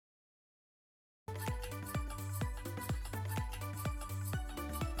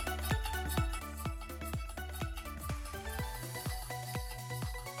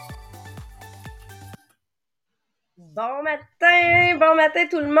Bon matin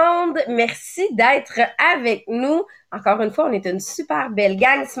tout le monde. Merci d'être avec nous. Encore une fois, on est une super belle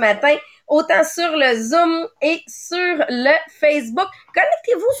gang ce matin, autant sur le Zoom et sur le Facebook.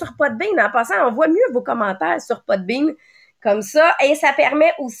 Connectez-vous sur Podbean. En passant, on voit mieux vos commentaires sur Podbean comme ça. Et ça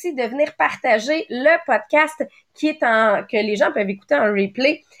permet aussi de venir partager le podcast que les gens peuvent écouter en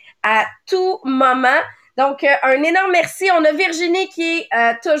replay à tout moment. Donc, un énorme merci. On a Virginie qui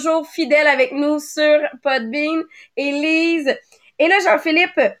est toujours fidèle avec nous sur Podbean, Élise. Et là,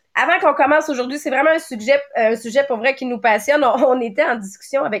 Jean-Philippe, avant qu'on commence aujourd'hui, c'est vraiment un sujet pour vrai qui nous passionne. On était en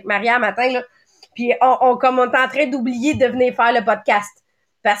discussion avec Maria un matin, là, puis on était en train d'oublier de venir faire le podcast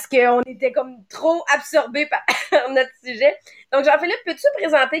parce qu'on était comme trop absorbés par notre sujet. Donc, Jean-Philippe, peux-tu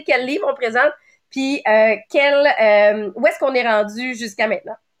présenter quel livre on présente, puis où est-ce qu'on est rendu jusqu'à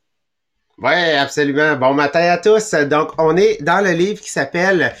maintenant? Oui, absolument. Bon matin à tous. Donc, on est dans le livre qui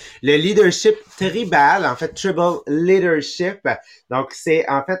s'appelle Le leadership tribal, en fait, Tribal Leadership. Donc, c'est,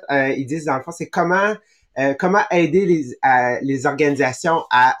 en fait, ils disent, dans le fond, c'est comment aider les organisations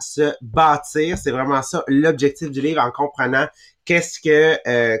à se bâtir. C'est vraiment ça, l'objectif du livre, en comprenant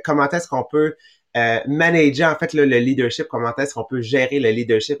comment est-ce qu'on peut manager en fait là, le leadership, comment est-ce qu'on peut gérer le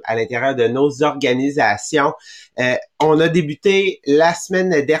leadership à l'intérieur de nos organisations. On a débuté la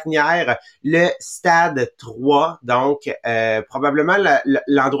semaine dernière le stade 3, donc probablement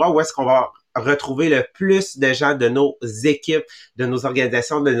l'endroit où est-ce qu'on va retrouver le plus de gens de nos équipes, de nos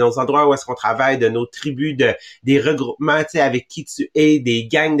organisations, de nos endroits où est-ce qu'on travaille, de nos tribus, des regroupements, tu sais, avec qui tu es, des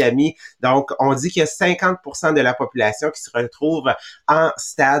gangs d'amis. Donc, on dit qu'il y a 50% de la population qui se retrouve en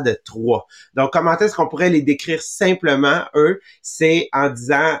stade 3. Donc, comment est-ce qu'on pourrait les décrire simplement, eux? C'est en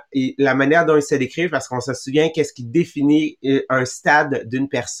disant la manière dont ils se décrivent, parce qu'on se souvient qu'est-ce qui définit un stade d'une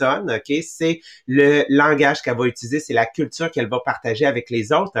personne, ok? C'est le langage qu'elle va utiliser, c'est la culture qu'elle va partager avec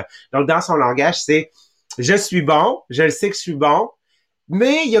les autres. Donc, dans son langage, c'est « je suis bon, je le sais que je suis bon »,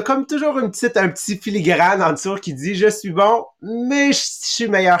 mais il y a comme toujours un petit filigrane en dessous qui dit « je suis bon, mais je suis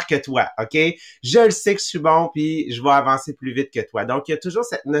meilleur que toi, ok? Je le sais que je suis bon, puis je vais avancer plus vite que toi. » Donc, il y a toujours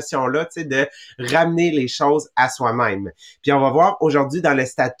cette notion-là, tu sais, de ramener les choses à soi-même. Puis on va voir aujourd'hui dans le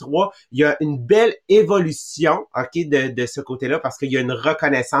stade 3, il y a une belle évolution, ok, de ce côté-là, parce qu'il y a une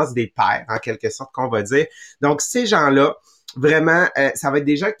reconnaissance des pairs, en quelque sorte, qu'on va dire. Donc, ces gens-là, vraiment, ça va être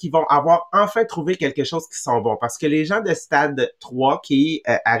des gens qui vont avoir enfin trouvé quelque chose qui sont bons. Parce que les gens de stade 3 qui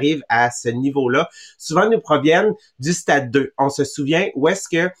arrivent à ce niveau-là, souvent nous proviennent du stade 2. On se souvient où est-ce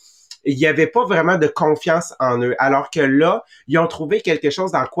que il n'y avait pas vraiment de confiance en eux. Alors que là, ils ont trouvé quelque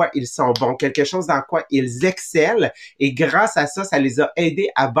chose dans quoi ils sont bons, quelque chose dans quoi ils excellent. Et grâce à ça, ça les a aidés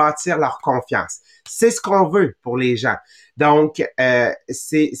à bâtir leur confiance. C'est ce qu'on veut pour les gens. Donc,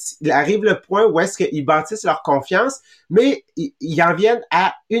 il arrive le point où est-ce qu'ils bâtissent leur confiance, mais ils en viennent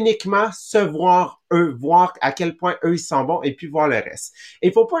à uniquement se voir eux, voir à quel point eux, ils sont bons et puis voir le reste.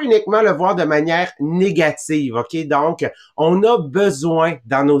 Il faut pas uniquement le voir de manière négative, OK? Donc, on a besoin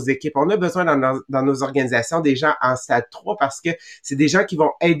dans nos équipes, on a besoin dans nos organisations des gens en stade 3 parce que c'est des gens qui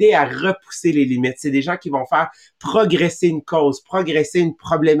vont aider à repousser les limites. C'est des gens qui vont faire progresser une cause, progresser une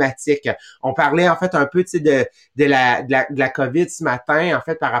problématique. On parlait en fait un peu, tu sais, de la COVID ce matin, en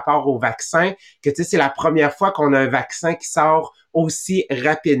fait, par rapport au vaccin, que tu sais, c'est la première fois qu'on a un vaccin qui sort aussi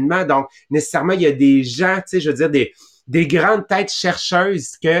rapidement. Donc, nécessairement, il y a des gens, tu sais, je veux dire, des grandes têtes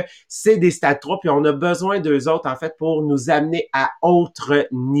chercheuses que c'est des stades 3, puis on a besoin d'eux autres, en fait, pour nous amener à autre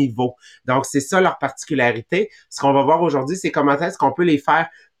niveau. Donc, c'est ça leur particularité. Ce qu'on va voir aujourd'hui, c'est comment est-ce qu'on peut les faire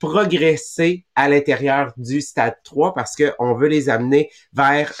progresser à l'intérieur du stade 3 parce qu'on veut les amener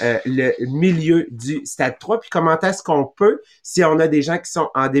vers le milieu du stade 3. Puis comment est-ce qu'on peut, si on a des gens qui sont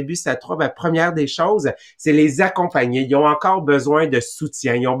en début stade 3, ben, première des choses, c'est les accompagner. Ils ont encore besoin de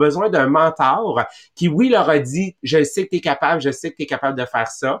soutien. Ils ont besoin d'un mentor qui, oui, leur a dit « je sais que tu es capable, je sais que tu es capable de faire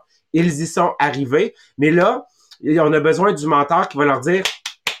ça ». Ils y sont arrivés. Mais là, on a besoin du mentor qui va leur dire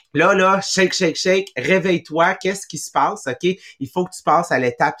Là, shake, shake, shake, réveille-toi, qu'est-ce qui se passe, OK? Il faut que tu passes à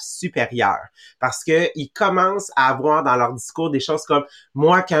l'étape supérieure parce que ils commencent à avoir dans leur discours des choses comme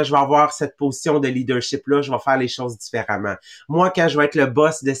moi, quand je vais avoir cette position de leadership-là, je vais faire les choses différemment. Moi, quand je vais être le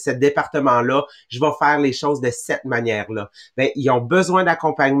boss de ce département-là, je vais faire les choses de cette manière-là. Ben, ils ont besoin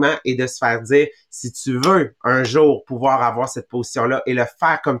d'accompagnement et de se faire dire, si tu veux un jour pouvoir avoir cette position-là et le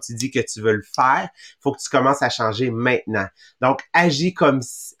faire comme tu dis que tu veux le faire, il faut que tu commences à changer maintenant. Donc, agis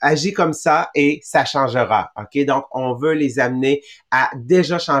agis comme ça et ça changera. OK? Donc, on veut les amener à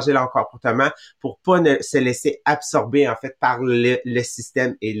déjà changer leur comportement pour pas se laisser absorber, en fait, par le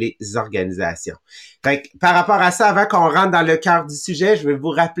système et les organisations. Fait que, par rapport à ça, avant qu'on rentre dans le cœur du sujet, je vais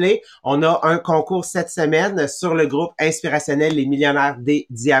vous rappeler, on a un concours cette semaine sur le groupe inspirationnel Les millionnaires des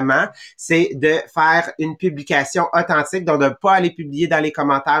Diamants. C'est de faire une publication authentique, donc de ne pas aller publier dans les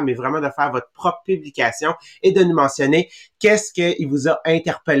commentaires, mais vraiment de faire votre propre publication et de nous mentionner qu'est-ce qui vous a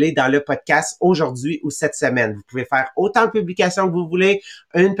interpellé dans le podcast aujourd'hui ou cette semaine. Vous pouvez faire autant de publications que vous voulez,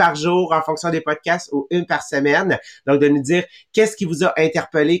 une par jour en fonction des podcasts ou une par semaine. Donc, de nous dire qu'est-ce qui vous a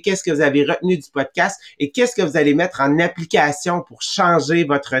interpellé, qu'est-ce que vous avez retenu du podcast et qu'est-ce que vous allez mettre en application pour changer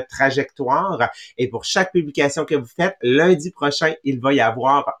votre trajectoire. Et pour chaque publication que vous faites, lundi prochain, il va y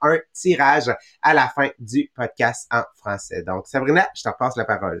avoir un tirage à la fin du podcast en français. Donc, Sabrina, je te passe la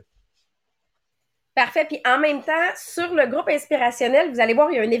parole. Parfait. Puis en même temps, sur le groupe inspirationnel, vous allez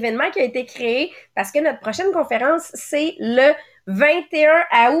voir, il y a un événement qui a été créé parce que notre prochaine conférence, c'est le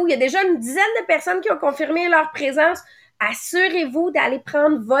 21 août. Il y a déjà une dizaine de personnes qui ont confirmé leur présence. Assurez-vous d'aller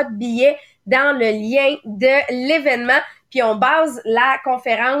prendre votre billet dans le lien de l'événement. Puis on base la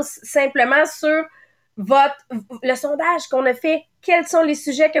conférence simplement sur le sondage qu'on a fait. Quels sont les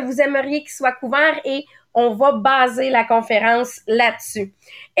sujets que vous aimeriez qu'ils soient couverts et on va baser la conférence là-dessus.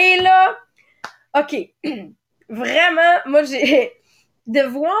 Et là, OK. Vraiment, moi, de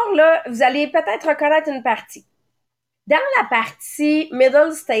voir, là, vous allez peut-être reconnaître une partie. Dans la partie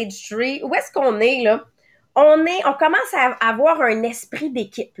Middle Stage 3, où est-ce qu'on est, là? On commence à avoir un esprit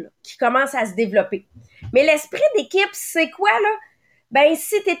d'équipe, là, qui commence à se développer. Mais l'esprit d'équipe, c'est quoi, là? Ben,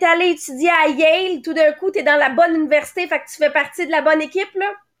 si t'es allé étudier à Yale, tout d'un coup, t'es dans la bonne université, fait que tu fais partie de la bonne équipe, là.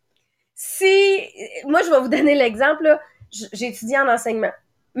 Moi, je vais vous donner l'exemple, là. J'ai étudié en enseignement.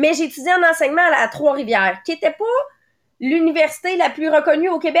 Mais j'ai étudié en enseignement à Trois-Rivières, qui était pas l'université la plus reconnue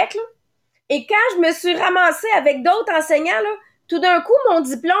au Québec, là. Et quand je me suis ramassée avec d'autres enseignants, là, tout d'un coup, mon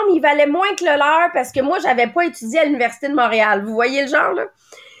diplôme, il valait moins que le leur parce que moi, j'avais pas étudié à l'Université de Montréal. Vous voyez le genre, là?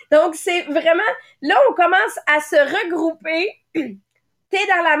 Donc, c'est vraiment... Là, on commence à se regrouper. T'es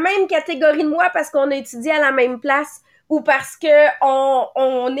dans la même catégorie de moi parce qu'on a étudié à la même place ou parce que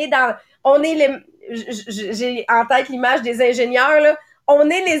on est dans... J'ai en tête l'image des ingénieurs, là. On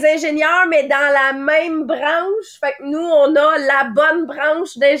est les ingénieurs, mais dans la même branche. Fait que nous, on a la bonne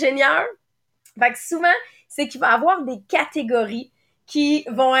branche d'ingénieurs. Fait que souvent, c'est qu'il va y avoir des catégories qui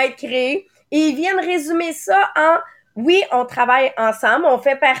vont être créées et ils viennent résumer ça en oui, on travaille ensemble, on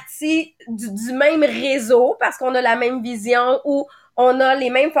fait partie du même réseau parce qu'on a la même vision ou on a les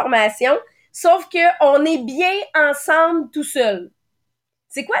mêmes formations, sauf que on est bien ensemble tout seul.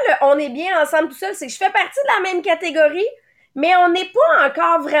 C'est quoi le on est bien ensemble tout seul? C'est que je fais partie de la même catégorie, mais on n'est pas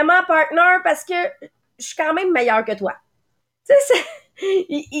encore vraiment partner parce que je suis quand même meilleure que toi. Tu sais,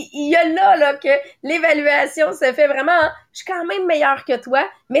 il y a là que l'évaluation se fait vraiment, hein, je suis quand même meilleure que toi,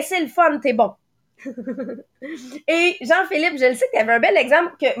 mais c'est le fun, t'es bon. Et Jean-Philippe, je le sais que tu avais un bel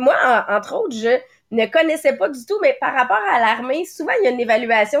exemple que moi, entre autres, je ne connaissais pas du tout, mais par rapport à l'armée, souvent, il y a une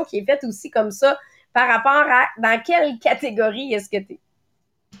évaluation qui est faite aussi comme ça par rapport à dans quelle catégorie est-ce que tu es.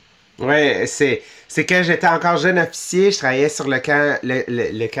 Ouais, c'est quand j'étais encore jeune officier, je travaillais sur le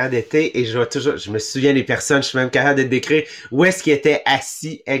camp d'été et je me souviens des personnes, je suis même capable de décrire où est-ce qu'ils étaient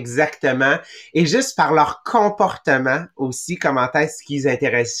assis exactement et juste par leur comportement aussi, comment est-ce qu'ils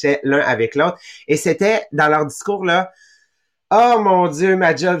interagissaient l'un avec l'autre. Et c'était dans leur discours là, oh mon Dieu,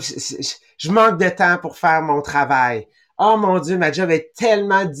 ma job, je manque de temps pour faire mon travail. Oh mon Dieu, ma job est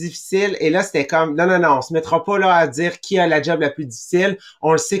tellement difficile. Et là, c'était comme, non, on se mettra pas là à dire qui a la job la plus difficile.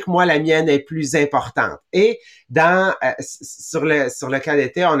 On le sait que moi, la mienne est plus importante. Et sur le camp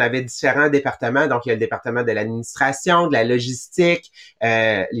d'été, on avait différents départements. Donc, il y a le département de l'administration, de la logistique,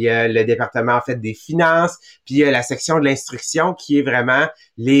 il y a le département, en fait, des finances, puis il y a la section de l'instruction qui est vraiment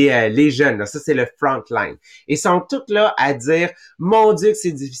les jeunes. Là. Ça, c'est le front line. Ils sont tous là à dire, mon Dieu que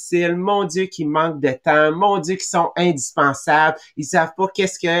c'est difficile, mon Dieu qu'il manque de temps, mon Dieu qu'ils sont indispensables, ils savent pas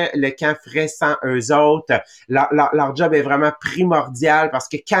qu'est-ce que le camp ferait sans eux autres. Leur job est vraiment primordial parce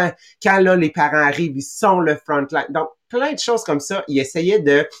que quand là, les parents arrivent, ils sont le front line. Donc, plein de choses comme ça. Ils essayaient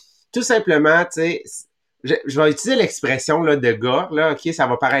de, tout simplement, tu sais, je vais utiliser l'expression là de gars, là, ok, ça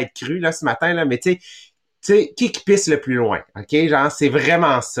va paraître cru là ce matin, là, mais tu sais, qui pisse le plus loin, ok? Genre, c'est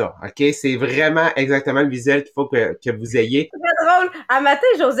vraiment ça, ok? C'est vraiment exactement le visuel qu'il faut que vous ayez. C'est très drôle. À matin,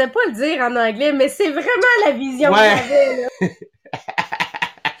 j'osais pas le dire en anglais, mais c'est vraiment la vision que j'avais, là.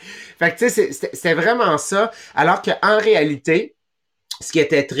 Fait que, tu sais, c'est vraiment ça. Alors qu'en réalité, ce qui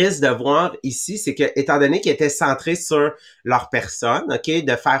était triste de voir ici, c'est que, étant donné qu'ils étaient centrés sur leur personne, OK,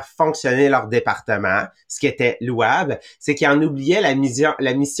 de faire fonctionner leur département, ce qui était louable, c'est qu'ils en oubliaient la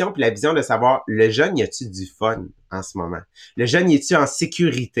mission puis la vision de savoir, le jeune, y a-tu du fun en ce moment? Le jeune, y est-tu en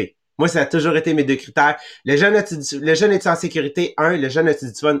sécurité? Moi, ça a toujours été mes deux critères. Le jeune est-tu en sécurité? Le jeune a-tu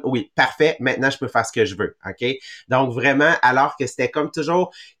du fun? Oui, parfait. Maintenant, je peux faire ce que je veux. OK? Donc, vraiment, alors que c'était comme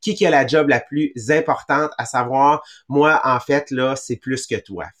toujours, qui a la job la plus importante, à savoir, moi, en fait, là, c'est plus que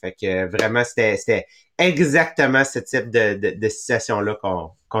toi. Fait que vraiment, c'était exactement ce type de situation-là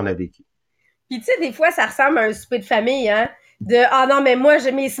qu'on a vécu. Puis tu sais, des fois, ça ressemble à un souper de famille, hein? Ah non, mais moi,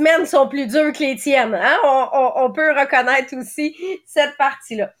 mes semaines sont plus dures que les tiennes, hein? On peut reconnaître aussi cette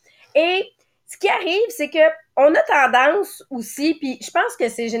partie-là. Et ce qui arrive, c'est que on a tendance aussi, puis je pense que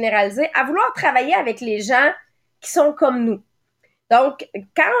c'est généralisé, à vouloir travailler avec les gens qui sont comme nous. Donc,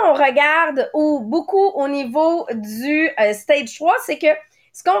 quand on regarde beaucoup au niveau du stage 3, c'est que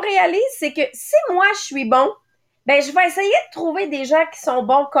ce qu'on réalise, c'est que si moi, je suis bon, ben je vais essayer de trouver des gens qui sont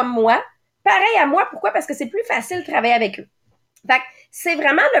bons comme moi, pareil à moi. Pourquoi? Parce que c'est plus facile de travailler avec eux. Fait que c'est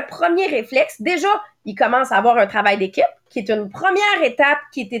vraiment le premier réflexe. Déjà, il commence à avoir un travail d'équipe, qui est une première étape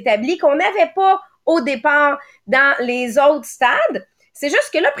qui est établie, qu'on n'avait pas au départ dans les autres stades. C'est juste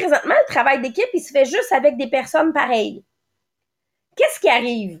que là, présentement, le travail d'équipe, il se fait juste avec des personnes pareilles. Qu'est-ce qui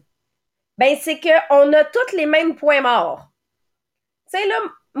arrive? Ben, c'est qu'on a tous les mêmes points morts. Tu sais, là,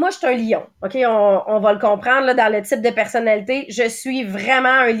 moi, je suis un lion. OK? On va le comprendre, là, dans le type de personnalité. Je suis vraiment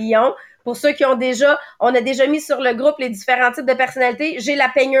un lion. Pour ceux qui on a déjà mis sur le groupe les différents types de personnalités. J'ai la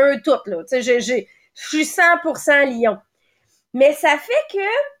peigneuse toute, là. Tu sais, je suis 100% lion. Mais ça fait que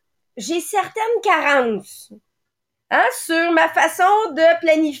j'ai certaines carences, hein, sur ma façon de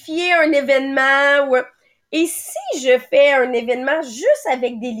planifier un événement. Et si je fais un événement juste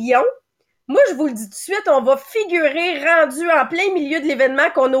avec des lions, moi, je vous le dis tout de suite, on va figurer rendu en plein milieu de l'événement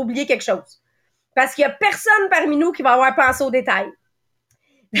qu'on a oublié quelque chose. Parce qu'il y a personne parmi nous qui va avoir pensé aux détails.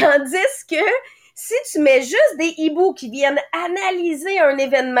 Tandis que si tu mets juste des hiboux qui viennent analyser un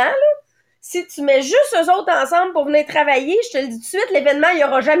événement, là, si tu mets juste eux autres ensemble pour venir travailler, je te le dis tout de suite, l'événement, il n'y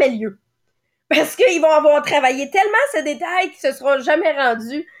aura jamais lieu. Parce qu'ils vont avoir travaillé tellement ces détails qu'ils ne se seront jamais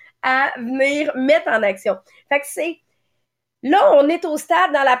rendus à venir mettre en action. Fait que là, on est au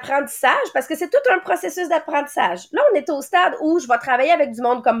stade dans l'apprentissage parce que c'est tout un processus d'apprentissage. Là, on est au stade où je vais travailler avec du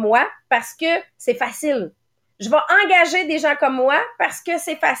monde comme moi parce que c'est facile. Je vais engager des gens comme moi parce que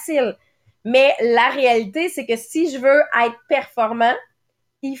c'est facile. Mais la réalité, c'est que si je veux être performant,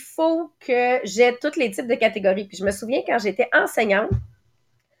 il faut que j'ai tous les types de catégories. Puis je me souviens quand j'étais enseignante,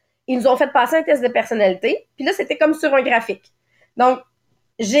 ils nous ont fait passer un test de personnalité. Puis là, c'était comme sur un graphique. Donc,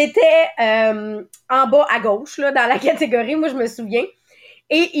 j'étais en bas à gauche, là, dans la catégorie, moi je me souviens.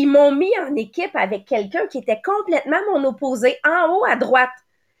 Et ils m'ont mis en équipe avec quelqu'un qui était complètement mon opposé, en haut à droite.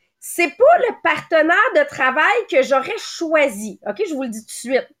 C'est pas le partenaire de travail que j'aurais choisi. OK, je vous le dis tout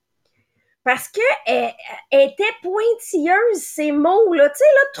de suite. Parce que elle était pointilleuse, ces mots, là. Tu sais,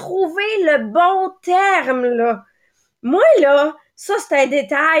 là, trouver le bon terme, là. Moi, là, ça, c'est un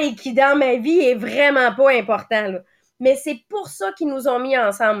détail qui, dans ma vie, est vraiment pas important, là. Mais c'est pour ça qu'ils nous ont mis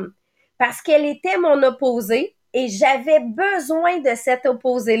ensemble. Parce qu'elle était mon opposée et j'avais besoin de cet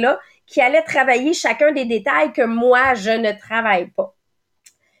opposé-là qui allait travailler chacun des détails que moi, je ne travaille pas.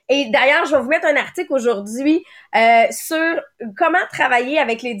 Et d'ailleurs, je vais vous mettre un article aujourd'hui sur comment travailler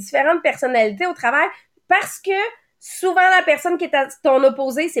avec les différentes personnalités au travail parce que souvent, la personne qui est à ton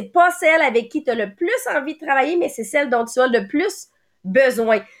opposé, c'est pas celle avec qui tu as le plus envie de travailler, mais c'est celle dont tu as le plus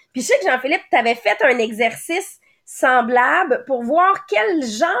besoin. Puis je sais que Jean-Philippe, tu avais fait un exercice semblable pour voir quel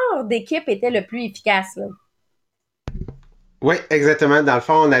genre d'équipe était le plus efficace, là. Oui, exactement. Dans le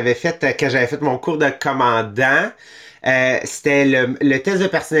fond, on avait fait, quand j'avais fait mon cours de commandant, c'était le test de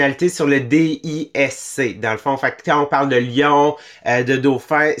personnalité sur le DISC. Dans le fond, fait que quand on parle de lion, de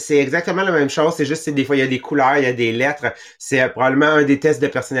dauphin, c'est exactement la même chose. C'est juste que des fois, il y a des couleurs, il y a des lettres. C'est probablement un des tests de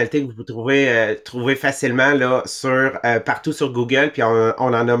personnalité que vous pouvez trouver facilement là partout sur Google. Puis on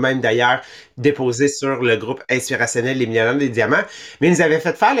en a même d'ailleurs déposé sur le groupe inspirationnel Les Millionnaires des Diamants. Mais ils nous avaient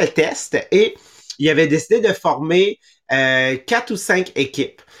fait faire le test et ils avaient décidé de former 4 ou 5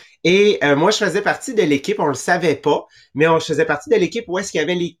 équipes. Et moi, je faisais partie de l'équipe, on le savait pas, mais je faisais partie de l'équipe où est-ce qu'il y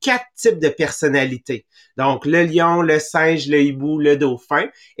avait les 4 types de personnalités. Donc, le lion, le singe, le hibou, le dauphin.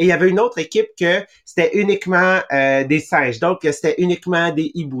 Et il y avait une autre équipe que c'était uniquement des singes, d'autres que c'était uniquement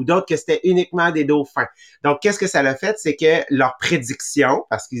des hiboux, d'autres que c'était uniquement des dauphins. Donc, qu'est-ce que ça a fait? C'est que leur prédiction,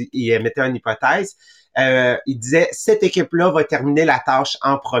 parce qu'ils mettaient une hypothèse, il disait cette équipe-là va terminer la tâche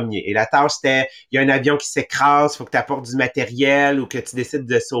en premier. Et la tâche, c'était il y a un avion qui s'écrase, faut que tu apportes du matériel ou que tu décides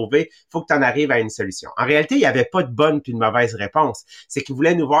de sauver, faut que tu en arrives à une solution. En réalité, il n'y avait pas de bonne puis de mauvaise réponse. C'est qu'il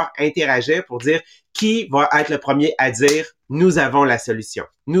voulait nous voir interagir pour dire qui va être le premier à dire nous avons la solution.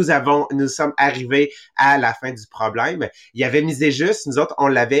 Nous sommes arrivés à la fin du problème. Il avait misé juste, nous autres, on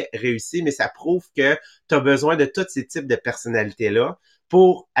l'avait réussi, mais ça prouve que tu as besoin de tous ces types de personnalités-là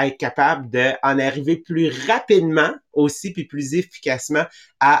pour être capable d'en arriver plus rapidement aussi, puis plus efficacement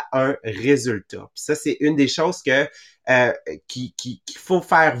à un résultat. Puis ça, c'est une des choses que qu'il faut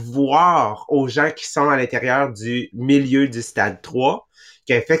faire voir aux gens qui sont à l'intérieur du milieu du stade 3,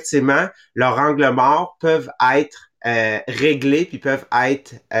 qu'effectivement, leurs angles morts peuvent être réglés, puis peuvent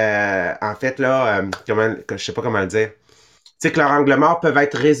être, en fait, là, je sais pas comment le dire, tu sais, que leurs angles morts peuvent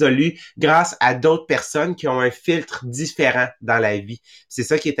être résolus grâce à d'autres personnes qui ont un filtre différent dans la vie. C'est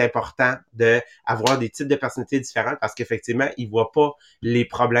ça qui est important, d'avoir des types de personnalités différentes, parce qu'effectivement, ils voient pas les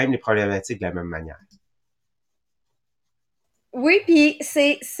problématiques de la même manière. Oui, puis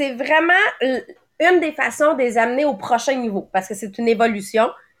c'est vraiment une des façons de les amener au prochain niveau, parce que c'est une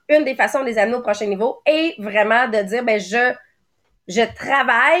évolution. Une des façons de les amener au prochain niveau est vraiment de dire, ben je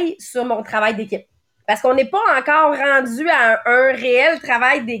travaille sur mon travail d'équipe. Parce qu'on n'est pas encore rendu à un réel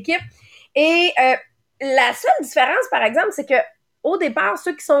travail d'équipe. Et la seule différence, par exemple, c'est que au départ,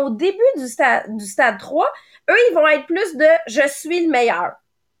 ceux qui sont au début du stade 3, eux, ils vont être plus de « je suis le meilleur ».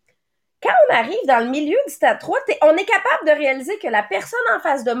 Quand on arrive dans le milieu du stade 3, on est capable de réaliser que la personne en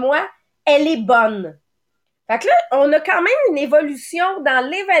face de moi, elle est bonne. Fait que là, on a quand même une évolution dans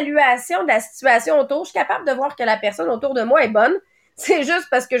l'évaluation de la situation autour. Je suis capable de voir que la personne autour de moi est bonne. C'est juste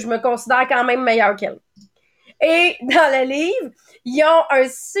parce que je me considère quand même meilleure qu'elle. Et dans le livre, ils ont un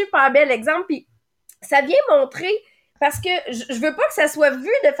super bel exemple. Puis ça vient montrer, parce que je veux pas que ça soit vu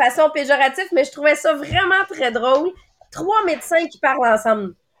de façon péjorative, mais je trouvais ça vraiment très drôle. 3 médecins qui parlent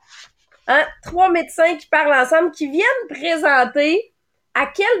ensemble. Hein? 3 médecins qui parlent ensemble, qui viennent présenter à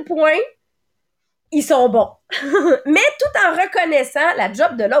quel point ils sont bons. Mais tout en reconnaissant la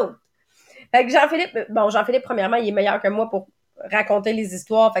job de l'autre. Fait que Jean-Philippe, premièrement, il est meilleur que moi pour raconter les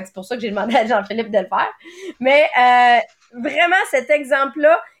histoires. Fait que c'est pour ça que j'ai demandé à Jean-Philippe de le faire. Mais vraiment, cet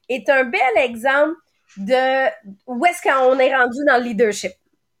exemple-là est un bel exemple de où est-ce qu'on est rendu dans le leadership.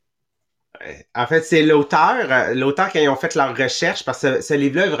 En fait, c'est l'auteur quand ils ont fait leur recherche, parce que ce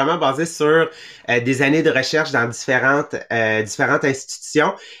livre-là est vraiment basé sur des années de recherche dans différentes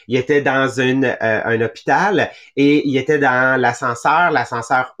institutions. Il était dans un hôpital et il était dans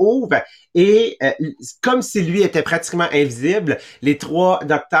l'ascenseur ouvre. Et comme si lui était pratiquement invisible, les 3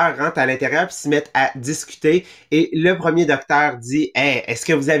 docteurs rentrent à l'intérieur puis se mettent à discuter. Et le premier docteur dit « Hey, est-ce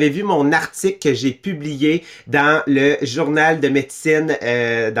que vous avez vu mon article que j'ai publié dans le journal de médecine,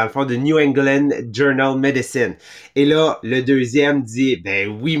 dans le fond de New England Journal Medicine? » Et là, le deuxième dit « Ben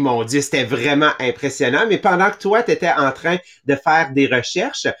oui, mon Dieu, c'était vraiment impressionnant. Mais pendant que toi, tu étais en train de faire des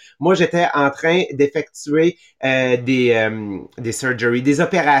recherches, moi, j'étais en train d'effectuer des surgeries, des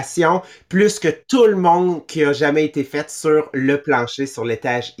opérations plus que tout le monde qui a jamais été fait sur le plancher, sur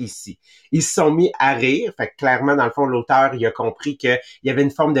l'étage ici. » Ils se sont mis à rire. Fait que clairement, dans le fond, l'auteur, il a compris qu'il y avait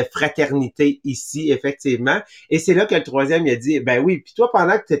une forme de fraternité ici, effectivement. Et c'est là que le troisième, il a dit, ben oui, puis toi,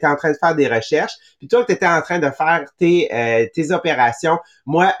 pendant que tu étais en train de faire des recherches, puis toi, que tu étais en train de faire tes opérations,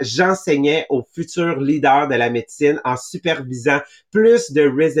 moi, j'enseignais aux futurs leaders de la médecine en supervisant plus de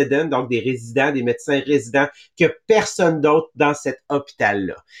residents, donc des résidents, des médecins résidents, que personne d'autre dans cet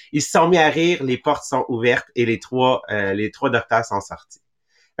hôpital-là. Ils se sont mis à rire, les portes sont ouvertes et les trois docteurs sont sortis.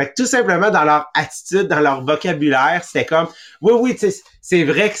 Fait que tout simplement, dans leur attitude, dans leur vocabulaire, c'était comme, oui, c'est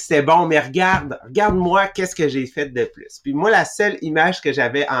vrai que c'était bon, mais regarde-moi, qu'est-ce que j'ai fait de plus. Puis moi, la seule image que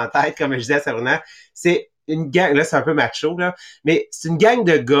j'avais en tête, comme je disais à Sabrina, c'est une gang, là, c'est un peu macho, là, mais c'est une gang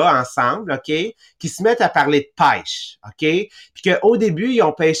de gars ensemble, OK, qui se mettent à parler de pêche, OK, puis qu'au début, ils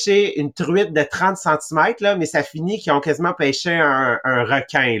ont pêché une truite de 30 centimètres, là, mais ça finit qu'ils ont quasiment pêché un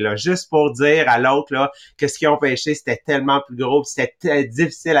requin, là, juste pour dire à l'autre, là, que ce qu'ils ont pêché, c'était tellement plus gros, puis c'était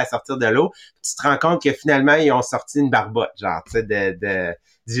difficile à sortir de l'eau. Tu te rends compte que finalement, ils ont sorti une barbotte, genre, tu sais,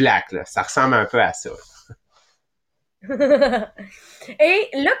 du lac, là. Ça ressemble un peu à ça. Et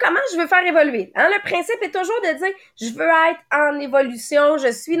là, comment je veux faire évoluer? Hein? Le principe est toujours de dire, je veux être en évolution,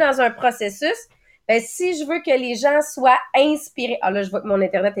 je suis dans un processus. Ben, si je veux que les gens soient inspirés, ah là, je vois que mon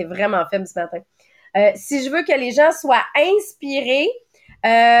Internet est vraiment faible ce matin. Si je veux que les gens soient inspirés,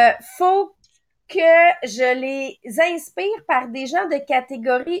 faut que je les inspire par des gens de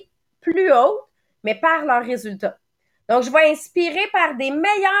catégorie plus haute, mais par leurs résultats. Donc, je vais inspirer par des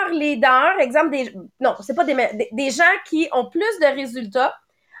meilleurs leaders, exemple non, c'est pas des gens qui ont plus de résultats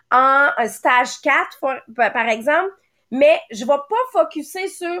en stage 4, par exemple, mais je vais pas focuser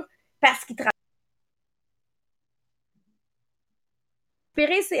sur parce qu'il travaille.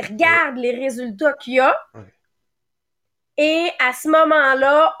 C'est regarde les résultats qu'il y a. Et à ce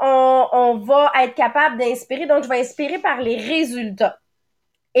moment-là, on va être capable d'inspirer. Donc, je vais inspirer par les résultats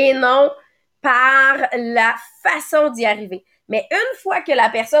et non par la façon d'y arriver. Mais une fois que la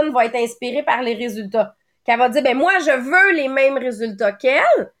personne va être inspirée par les résultats, qu'elle va dire, ben moi, je veux les mêmes résultats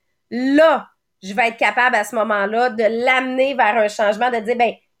qu'elle, là, je vais être capable à ce moment-là de l'amener vers un changement, de dire,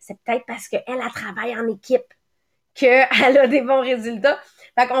 ben c'est peut-être parce qu'elle, elle travaille en équipe qu'elle a des bons résultats.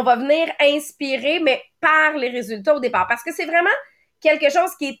 Fait qu'on va venir inspirer, mais par les résultats au départ. Parce que c'est vraiment quelque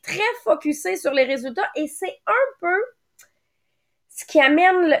chose qui est très focusé sur les résultats et c'est un peu ce qui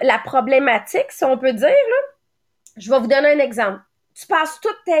amène la problématique, si on peut dire. Là. Je vais vous donner un exemple. Tu passes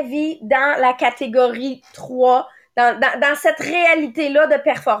toute ta vie dans la catégorie 3, dans cette réalité-là de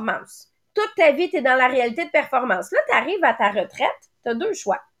performance. Toute ta vie, tu es dans la réalité de performance. Là, tu arrives à ta retraite, tu as deux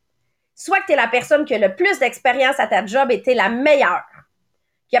choix. Soit que tu es la personne qui a le plus d'expérience à ta job et tu es la meilleure.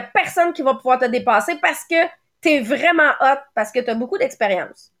 Il n'y a personne qui va pouvoir te dépasser parce que tu es vraiment hot, parce que tu as beaucoup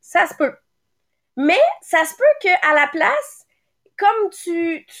d'expérience. Ça se peut. Mais ça se peut qu'à la place, comme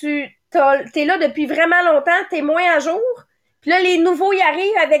t'es là depuis vraiment longtemps, t'es moins à jour, puis là, les nouveaux y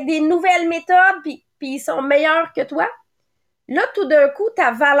arrivent avec des nouvelles méthodes, puis ils sont meilleurs que toi. Là, tout d'un coup,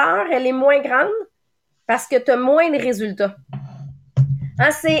 ta valeur, elle est moins grande parce que tu as moins de résultats.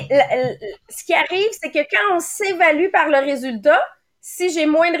 Hein, ce qui arrive, c'est que quand on s'évalue par le résultat, si j'ai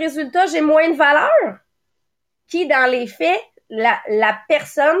moins de résultats, j'ai moins de valeur. Qui, dans les faits, la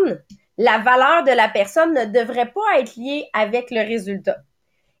personne, la valeur de la personne ne devrait pas être liée avec le résultat.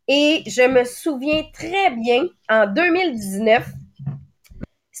 Et je me souviens très bien, en 2019,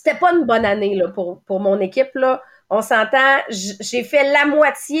 c'était pas une bonne année là, pour mon équipe. Là. On s'entend, j'ai fait la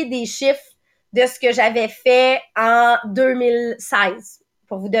moitié des chiffres de ce que j'avais fait en 2016,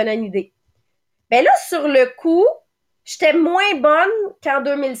 pour vous donner une idée. Ben là, sur le coup, j'étais moins bonne qu'en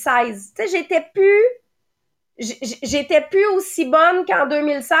 2016. Tu sais, j'étais plus aussi bonne qu'en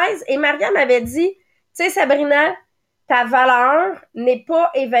 2016. Et Maria m'avait dit, tu sais, Sabrina, ta valeur n'est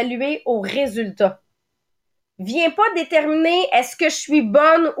pas évaluée au résultat. Viens pas déterminer est-ce que je suis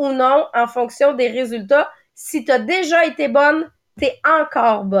bonne ou non en fonction des résultats. Si tu as déjà été bonne, tu es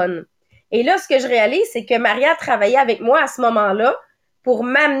encore bonne. Et là, ce que je réalise, c'est que Maria travaillait avec moi à ce moment-là pour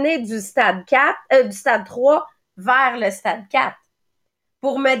m'amener du stade 3 vers le stade 4.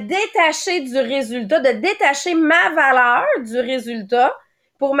 Pour me détacher du résultat, de détacher ma valeur du résultat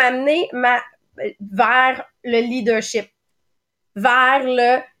pour m'amener vers le leadership, vers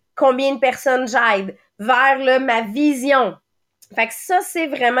le combien de personnes j'aide, vers ma vision. Fait que ça, c'est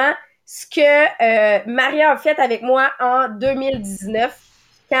vraiment ce que Maria a fait avec moi en 2019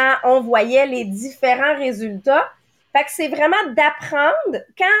 quand on voyait les différents résultats. Fait que c'est vraiment d'apprendre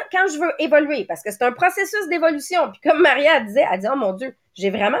quand je veux évoluer, parce que c'est un processus d'évolution. Puis comme Maria disait, elle dit, oh mon Dieu, j'ai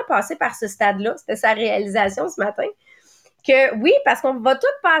vraiment passé par ce stade-là. C'était sa réalisation ce matin. Que oui, parce qu'on va tous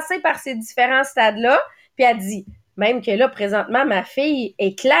passer par ces différents stades-là. Puis elle dit, même que là, présentement, ma fille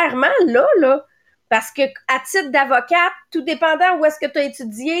est clairement là. Parce que à titre d'avocate, tout dépendant où est-ce que tu as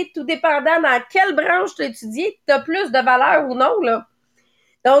étudié, tout dépendant dans quelle branche tu as étudié, tu as plus de valeur ou non, là.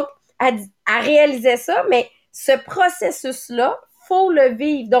 Donc, elle réalisait ça, mais ce processus-là, faut le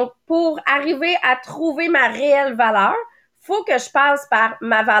vivre. Donc, pour arriver à trouver ma réelle valeur, faut que je passe par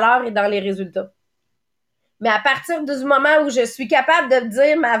ma valeur et dans les résultats. Mais à partir du moment où je suis capable de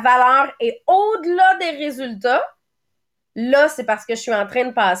dire ma valeur est au-delà des résultats, là, c'est parce que je suis en train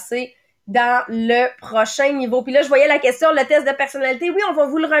de passer dans le prochain niveau. Puis là, je voyais la question, le test de personnalité. Oui, on va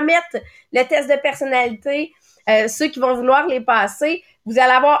vous le remettre, le test de personnalité. Ceux qui vont vouloir les passer, vous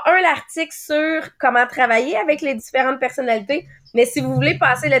allez avoir un article sur comment travailler avec les différentes personnalités. Mais si vous voulez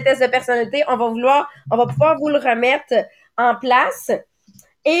passer le test de personnalité, on va pouvoir vous le remettre en place.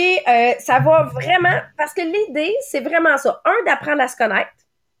 Et ça va vraiment, parce que l'idée, c'est vraiment ça. Un, d'apprendre à se connaître.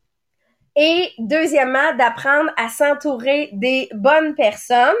 Et deuxièmement, d'apprendre à s'entourer des bonnes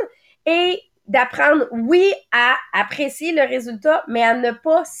personnes et d'apprendre, oui, à apprécier le résultat, mais à ne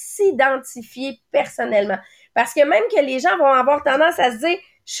pas s'identifier personnellement. Parce que même que les gens vont avoir tendance à se dire,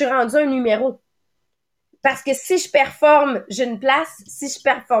 je suis rendu un numéro. Parce que si je performe, j'ai une place. Si je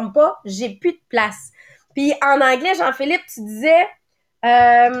performe pas, j'ai plus de place. Puis en anglais, Jean-Philippe, tu disais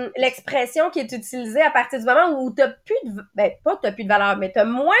l'expression qui est utilisée à partir du moment où t'as plus de, pas que t'as plus de valeur, mais t'as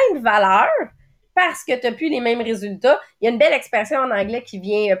moins de valeur parce que t'as plus les mêmes résultats. Il y a une belle expression en anglais qui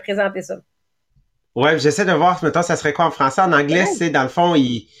vient présenter ça. Ouais, j'essaie de voir, mettons, ça serait quoi en français? En anglais, c'est, dans le fond,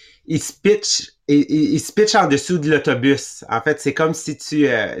 ils se pitchent en dessous de l'autobus. En fait, c'est comme si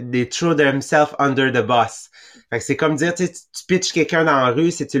they throw themselves under the bus. Fait que c'est comme dire, tu sais, tu pitches quelqu'un dans la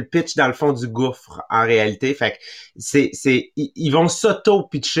rue, c'est tu le pitches dans le fond du gouffre, en réalité. Fait que ils vont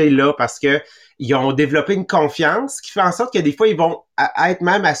s'auto-pitcher là parce que ils ont développé une confiance qui fait en sorte que des fois, ils vont être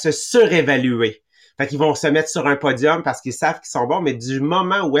même à se surévaluer. Fait qu'ils vont se mettre sur un podium parce qu'ils savent qu'ils sont bons, mais du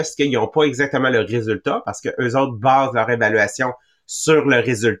moment où est-ce qu'ils n'ont pas exactement le résultat, parce que eux autres basent leur évaluation sur le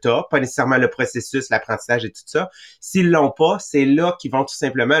résultat, pas nécessairement le processus, l'apprentissage et tout ça. S'ils l'ont pas, c'est là qu'ils vont tout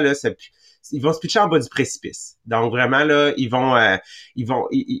simplement là ils vont se pitcher en bas du précipice. Donc vraiment là, ils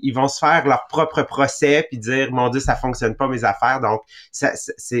vont se faire leur propre procès puis dire mon Dieu, ça fonctionne pas mes affaires. Donc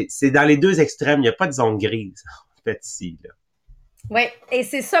c'est dans les deux extrêmes, il n'y a pas de zone grise en fait ici là. Oui, et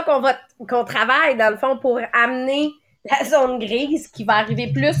c'est ça qu'on travaille dans le fond pour amener la zone grise qui va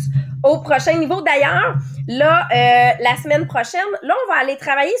arriver plus au prochain niveau. D'ailleurs, là, la semaine prochaine, là, on va aller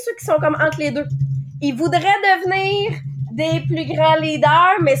travailler ceux qui sont comme entre les deux. Ils voudraient devenir des plus grands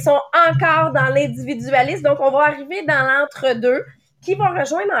leaders, mais sont encore dans l'individualisme. Donc, on va arriver dans l'entre-deux qui va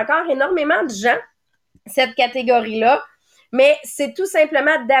rejoindre encore énormément de gens, cette catégorie-là. Mais c'est tout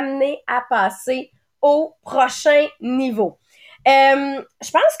simplement d'amener à passer au prochain niveau.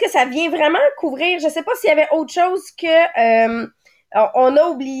 Je pense que ça vient vraiment couvrir, je sais pas s'il y avait autre chose que on a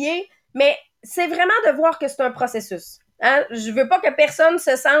oublié, mais c'est vraiment de voir que c'est un processus. Hein? Je veux pas que personne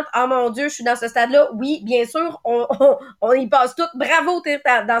se sente « Oh mon Dieu, je suis dans ce stade-là. » Oui, bien sûr, on y passe tout. Bravo, t'es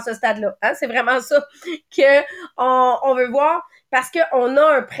dans ce stade-là. Hein? C'est vraiment ça que on veut voir parce qu'on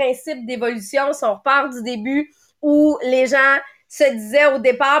a un principe d'évolution. Si on repart du début où les gens se disaient au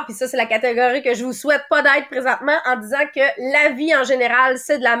départ, puis ça, c'est la catégorie que je vous souhaite pas d'être présentement, en disant que la vie en général,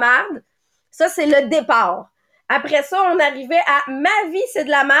 c'est de la merde. Ça, c'est le départ. Après ça, on arrivait à « Ma vie, c'est de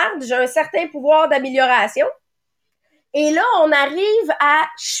la merde. J'ai un certain pouvoir d'amélioration. » Et là, on arrive à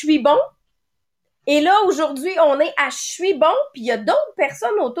 « Je suis bon. » Et là, aujourd'hui, on est à « Je suis bon. » Puis il y a d'autres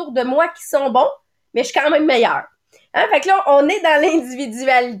personnes autour de moi qui sont bons, mais je suis quand même meilleure. Hein? Fait que là, on est dans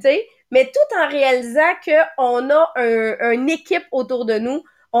l'individualité, mais tout en réalisant qu'on a une équipe autour de nous,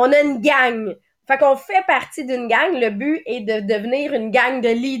 on a une gang. Fait qu'on fait partie d'une gang. Le but est de devenir une gang de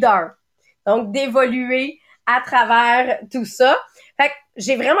leaders. Donc, d'évoluer à travers tout ça. Fait que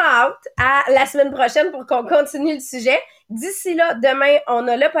j'ai vraiment hâte à la semaine prochaine pour qu'on continue le sujet. D'ici là, demain, on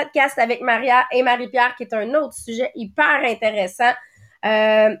a le podcast avec Maria et Marie-Pierre qui est un autre sujet hyper intéressant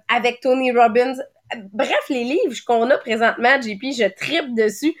avec Tony Robbins. Bref, les livres qu'on a présentement, JP, je tripe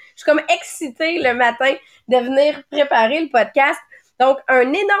dessus. Je suis comme excitée le matin de venir préparer le podcast. Donc, un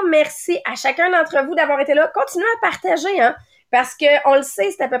énorme merci à chacun d'entre vous d'avoir été là. Continuez à partager, hein, parce que on le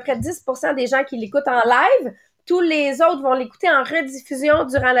sait, c'est à peu près 10% des gens qui l'écoutent en live. Tous les autres vont l'écouter en rediffusion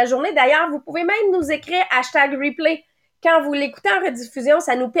durant la journée. D'ailleurs, vous pouvez même nous écrire #replay. Quand vous l'écoutez en rediffusion,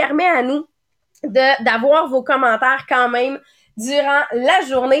 ça nous permet à nous d'avoir vos commentaires quand même durant la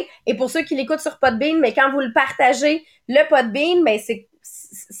journée. Et pour ceux qui l'écoutent sur Podbean, mais quand vous le partagez, le Podbean, ben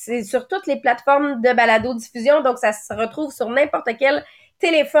c'est sur toutes les plateformes de balado-diffusion, donc ça se retrouve sur n'importe quel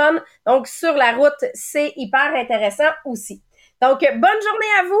téléphone. Donc, sur la route, c'est hyper intéressant aussi. Donc, bonne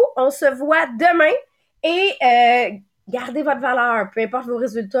journée à vous. On se voit demain et gardez votre valeur. Peu importe vos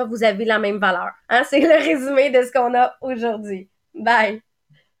résultats, vous avez la même valeur. Hein? C'est le résumé de ce qu'on a aujourd'hui. Bye!